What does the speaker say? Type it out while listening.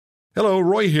Hello,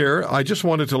 Roy here. I just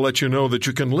wanted to let you know that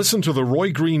you can listen to The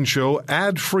Roy Green Show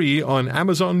ad-free on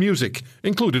Amazon Music,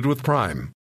 included with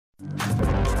Prime.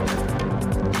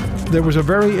 There was a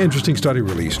very interesting study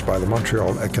released by the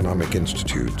Montreal Economic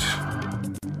Institute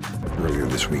earlier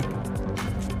this week.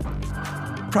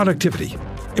 Productivity.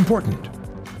 Important.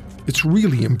 It's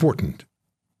really important.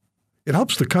 It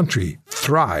helps the country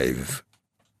thrive.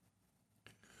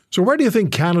 So where do you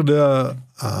think Canada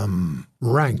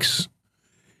ranks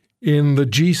in the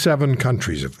G7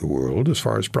 countries of the world as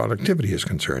far as productivity is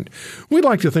concerned? We'd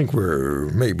like to think we're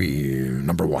maybe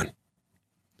number one.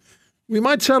 We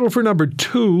might settle for number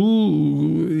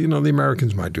two. You know, the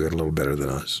Americans might do it a little better than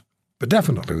us. But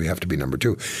definitely we have to be number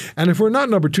two. And if we're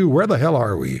not number two, where the hell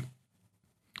are we?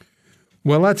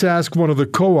 Well, let's ask one of the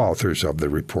co-authors of the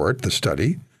report, the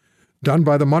study, done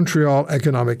by the Montreal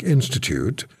Economic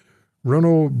Institute.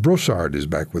 Renaud Brossard is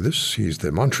back with us. He's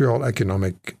the Montreal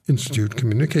Economic Institute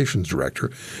Communications Director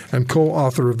and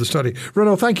co-author of the study.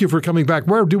 Renaud, thank you for coming back.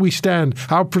 Where do we stand?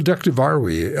 How productive are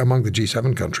we among the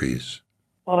G7 countries?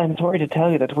 Well, I'm sorry to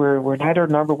tell you that we're neither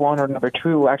number one or number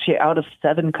two. Actually, out of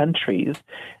 7 countries,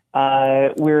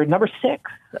 we're number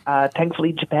 6.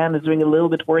 Thankfully, Japan is doing a little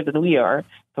bit worse than we are,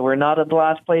 so we're not at the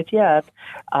last place yet.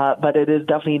 But it is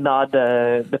definitely not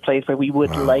the place where we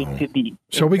would like to be.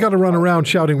 So we got to run around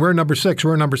shouting, "We're number 6,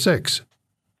 we're number 6."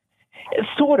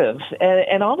 Sort of,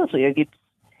 and honestly,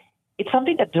 it's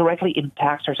something that directly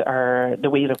impacts the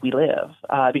way that we live,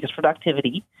 because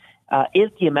productivity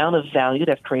is the amount of value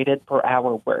that's created per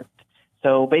hour worked.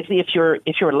 So basically, if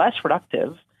you're less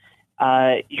productive,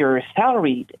 your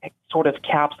salary sort of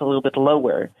caps a little bit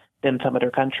lower than some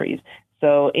other countries.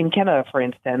 So in Canada, for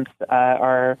instance,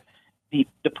 the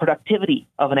productivity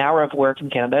of an hour of work in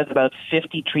Canada is about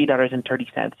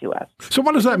 $53.30 US. So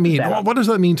what does that mean? What does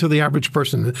that mean to the average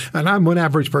person? And I'm one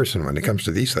average person when it comes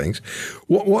to these things.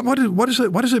 What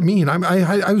does it mean?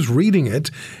 I was reading it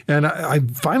and I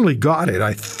finally got it,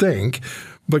 I think.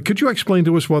 But could you explain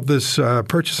to us what this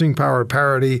purchasing power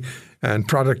parity and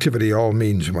productivity all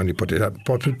means when you put it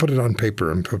on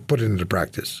paper and put it into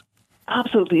practice?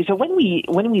 Absolutely. So when we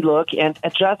look and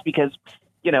adjust, because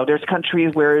there's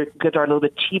countries where goods are a little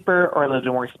bit cheaper or a little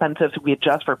bit more expensive, so we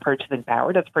adjust for purchasing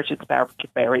power. That's purchasing power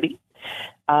parity.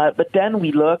 But then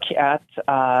we look at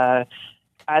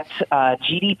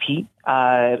GDP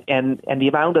and the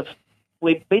amount of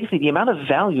the amount of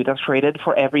value that's created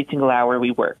for every single hour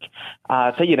we work.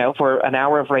 So, for an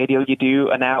hour of radio, you do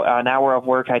an hour of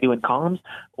work I do in comms,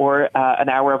 or an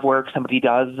hour of work somebody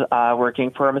does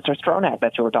working for Mr. Stronach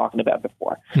that you were talking about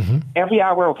before. Mm-hmm. Every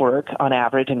hour of work, on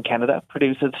average, in Canada,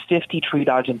 produces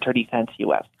 $53.30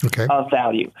 US of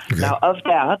value. Okay. Now, of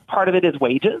that, part of it is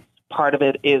wages, part of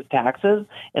it is taxes,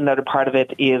 and another part of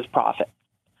it is profit.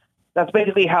 That's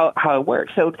basically how it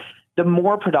works. So the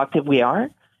more productive we are,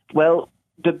 well,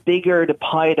 the bigger the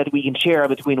pie that we can share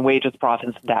between wages,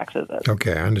 profits, and taxes is.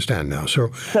 Okay, I understand now. So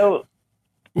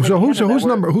who's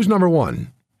number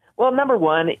one? Well, number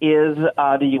one is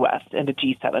the U.S. and the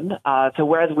G7. So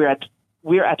whereas we're at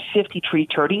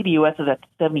 $53.30, the U.S. is at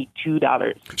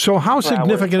 $72. So how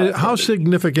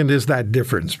significant is that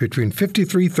difference between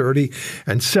 $53.30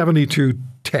 and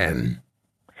 $72.10?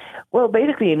 Well,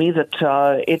 basically, it means that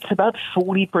it's about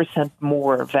 40%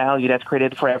 more value that's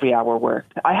created for every hour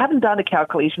worked. I haven't done a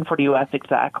calculation for the U.S.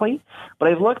 exactly, but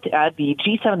I've looked at the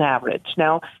G7 average.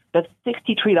 Now, that's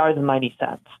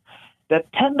 $63.90. That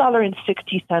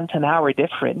 $10.60 an hour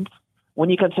difference, when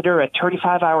you consider a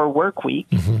 35-hour work week,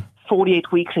 48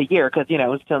 weeks a year, because,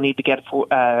 still need to get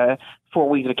 4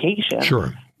 weeks vacation.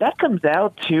 Sure. That comes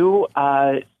out to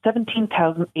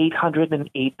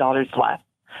 $17,808 less.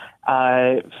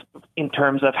 In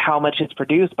terms of how much is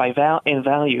produced in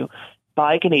value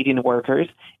by Canadian workers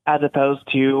as opposed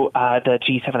to the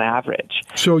G7 average.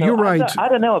 So you're right. I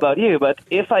don't know about you, but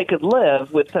if I could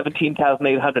live with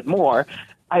 $17,800 more,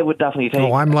 I would definitely take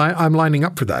it. I'm lining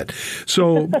up for that.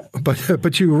 So,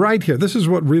 but you're right here. This is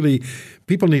what really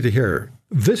people need to hear.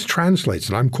 This translates,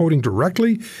 and I'm quoting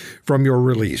directly from your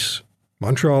release,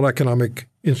 Montreal Economic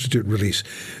Institute release.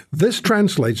 This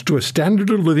translates to a standard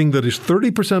of living that is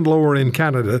 30% lower in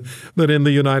Canada than in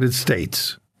the United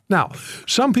States. Now,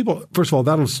 some people, first of all,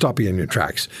 that'll stop you in your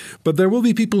tracks. But there will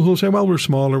be people who will say, well, we're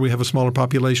smaller, we have a smaller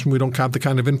population, we don't have the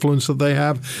kind of influence that they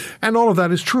have. And all of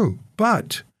that is true.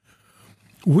 But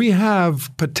we have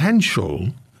potential.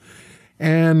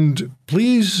 And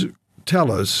please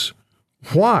tell us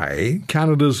why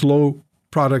Canada's low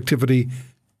productivity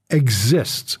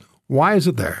exists. Why is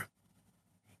it there?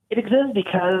 It exists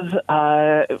because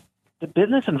the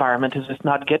business environment is just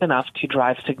not good enough to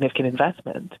drive significant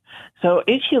investment. So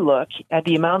if you look at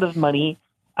the amount of money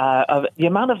of the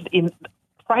amount of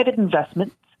private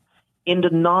investment in the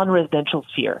non-residential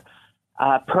sphere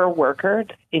per worker.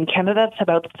 In Canada, it's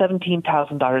about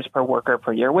 $17,000 per worker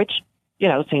per year, which,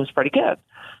 seems pretty good.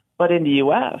 But in the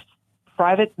U.S.,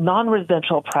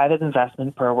 non-residential private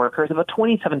investment per worker is about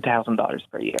 $27,000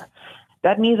 per year.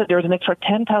 That means that there's an extra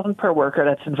 $10,000 per worker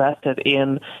that's invested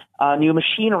in new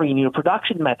machinery, new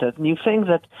production methods, new things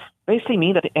that basically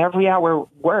mean that every hour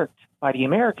worked by the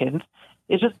Americans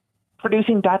is just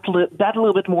producing that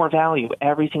little bit more value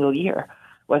every single year.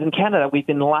 Whereas in Canada, we've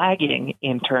been lagging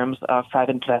in terms of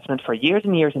private investment for years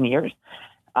and years and years.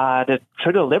 The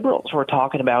Trudeau Liberals were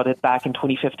talking about it back in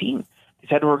 2015. They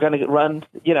said we're going to run,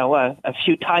 a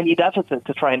few tiny deficits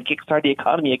to try and kickstart the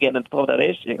economy again and solve that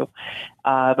issue.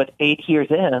 But 8 years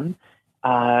in,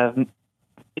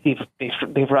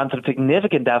 they've run some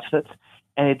significant deficits,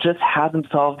 and it just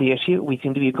hasn't solved the issue. We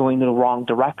seem to be going in the wrong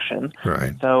direction.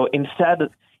 Right. So instead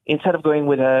of going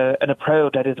with an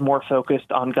approach that is more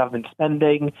focused on government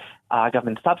spending,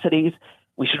 government subsidies,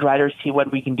 we should rather see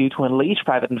what we can do to unleash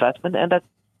private investment. And that's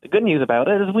the good news about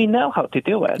it is we know how to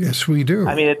do it. Yes, we do.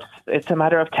 I mean, it's a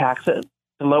matter of taxes.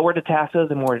 The lower the taxes,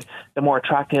 the more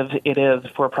attractive it is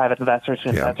for private investors to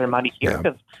invest their money here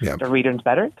because the returns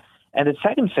better. And the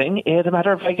second thing is a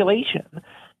matter of regulation.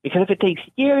 Because if it takes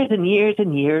years and years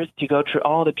and years to go through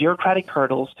all the bureaucratic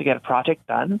hurdles to get a project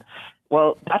done,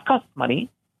 well, that costs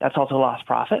money. That's also lost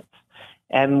profits.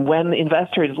 And when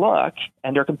investors look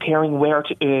and they're comparing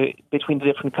between the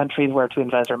different countries where to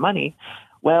invest their money,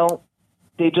 well,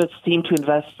 they just seem to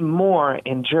invest more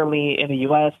in Germany, in the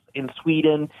U.S., in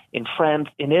Sweden, in France,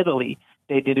 in Italy.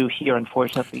 They do here,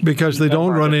 unfortunately. Because they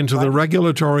don't run into the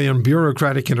regulatory and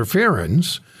bureaucratic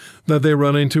interference that they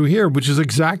run into here, which is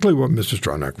exactly what Mr.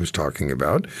 Stronach was talking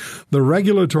about. The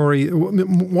regulatory,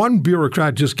 one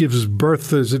bureaucrat just gives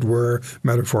birth, as it were,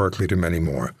 metaphorically to many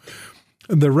more.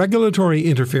 The regulatory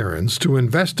interference to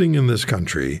investing in this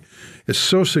country is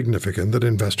so significant that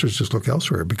investors just look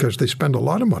elsewhere because they spend a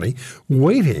lot of money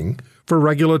waiting for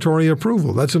regulatory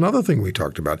approval. That's another thing we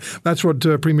talked about. That's what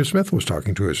Premier Smith was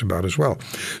talking to us about as well.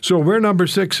 So we're number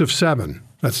 6 of 7.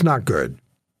 That's not good.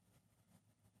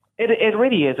 It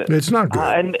really isn't. It's not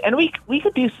good. And we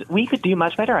could do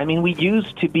much better. I mean, we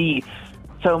used to be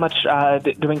so much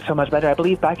doing so much better. I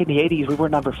believe back in the 80s we were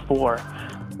number 4.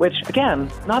 Which,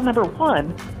 again, not number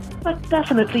 1, but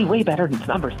definitely way better than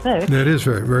number 6. It is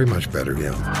very, very much better,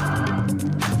 yeah.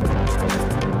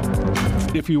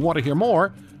 If you want to hear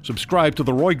more, subscribe to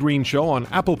The Roy Green Show on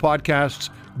Apple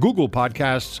Podcasts, Google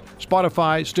Podcasts,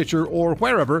 Spotify, Stitcher, or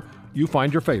wherever you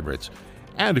find your favorites.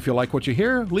 And if you like what you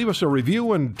hear, leave us a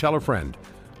review and tell a friend.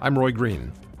 I'm Roy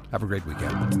Green. Have a great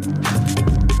weekend.